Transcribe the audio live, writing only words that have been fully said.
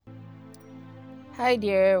Hi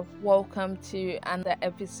there, welcome to another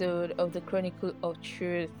episode of the Chronicle of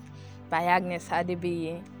Truth by Agnes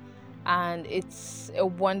Hadebi. And it's a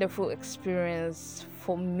wonderful experience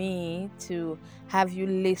for me to have you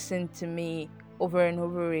listen to me over and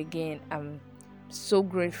over again. I'm so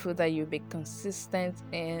grateful that you'll be consistent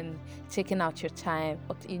in taking out your time,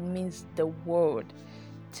 but it means the world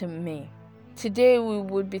to me. Today, we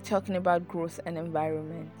would be talking about growth and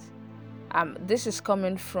environment. This is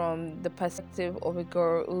coming from the perspective of a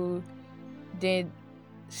girl who did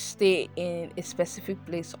stay in a specific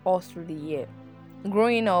place all through the year.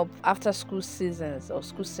 Growing up, after school seasons or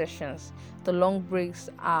school sessions, the long breaks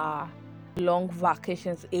are long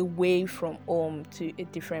vacations away from home to a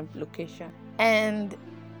different location. And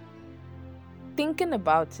thinking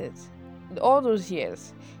about it, all those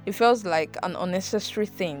years, it feels like an unnecessary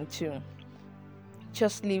thing to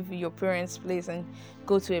just leave your parents' place and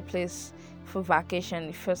go to a place for vacation.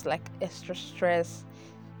 It feels like extra stress,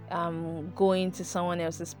 going to someone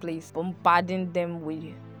else's place, bombarding them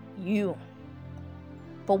with you.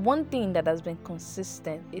 But one thing that has been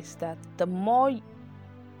consistent is that the more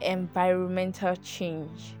environmental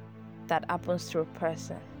change that happens to a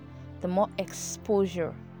person, the more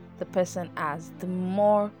exposure the person has, the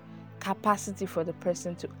more capacity for the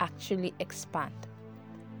person to actually expand.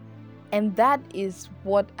 And that is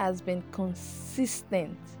what has been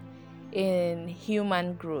consistent in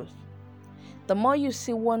human growth. The more you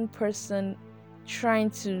see one person trying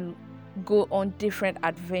to go on different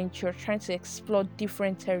adventure, trying to explore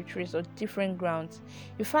different territories or different grounds,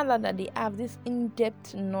 you find out that they have this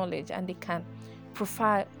in-depth knowledge and they can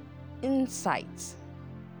provide insights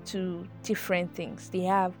to different things. They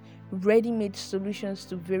have ready-made solutions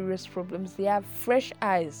to various problems. They have fresh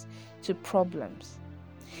eyes to problems.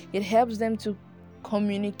 It helps them to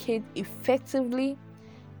communicate effectively,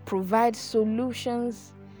 provide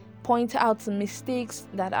solutions, point out mistakes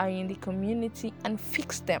that are in the community, and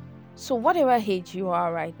fix them. So, whatever age you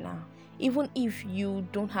are right now, even if you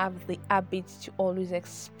don't have the habit to always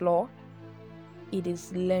explore, it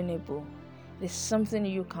is learnable. It is something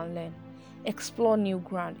you can learn. Explore new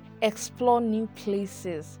ground, explore new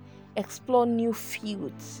places, explore new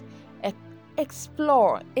fields,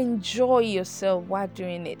 explore, enjoy yourself while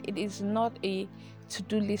doing it. It is not a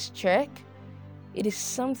to-do list check. It is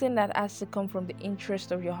something that has to come from the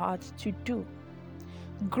interest of your heart to do.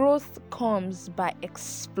 Growth comes by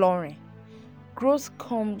exploring. Growth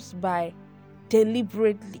comes by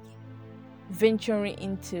deliberately venturing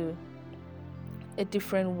into a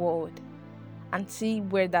different world and see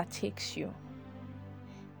where that takes you.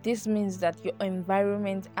 This means that your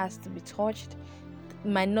environment has to be touched. It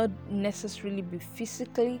might not necessarily be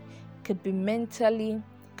physically, could be mentally,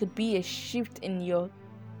 could be a shift in your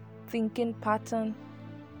thinking pattern.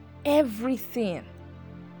 Everything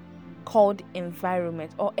called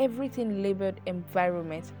environment or everything labeled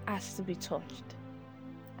environment has to be touched.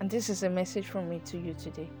 And this is a message from me to you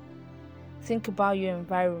today. Think about your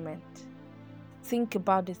environment. Think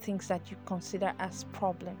about the things that you consider as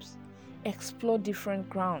problems. Explore different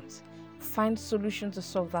grounds. Find solutions to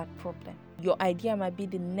solve that problem. Your idea might be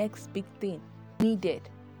the next big thing needed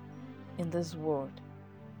in this world.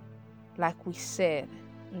 Like we said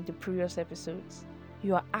in the previous episodes,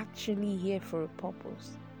 you are actually here for a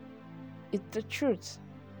purpose. It's the truth.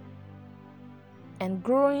 And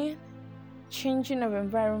growing, changing of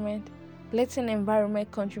environment, letting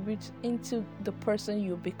environment contribute into the person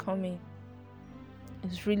you're becoming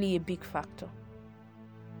is really a big factor.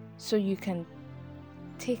 So you can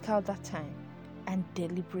take out that time and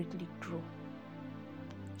deliberately grow.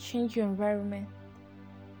 Change your environment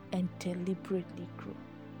and deliberately grow.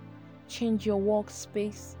 Change your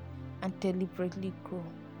workspace and deliberately grow.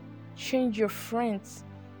 Change your friends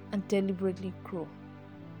and deliberately grow.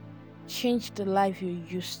 Change the life you're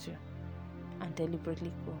used to and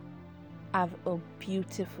deliberately grow. Have a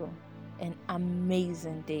beautiful and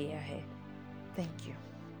amazing day ahead. Thank you.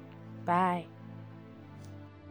 Bye.